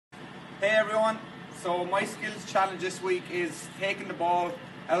Hey everyone, so my skills challenge this week is taking the ball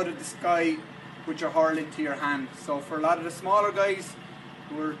out of the sky with your hurl into your hand. So for a lot of the smaller guys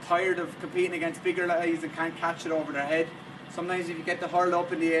who are tired of competing against bigger guys and can't catch it over their head, sometimes if you get the hurl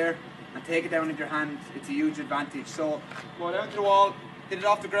up in the air and take it down in your hand, it's a huge advantage. So go down to the wall, hit it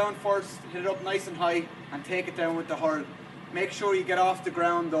off the ground first, hit it up nice and high and take it down with the hurl. Make sure you get off the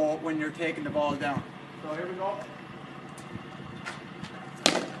ground though when you're taking the ball down. So here we go.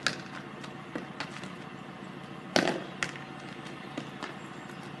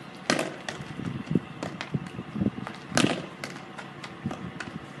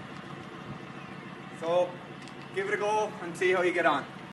 So give it a go and see how you get on.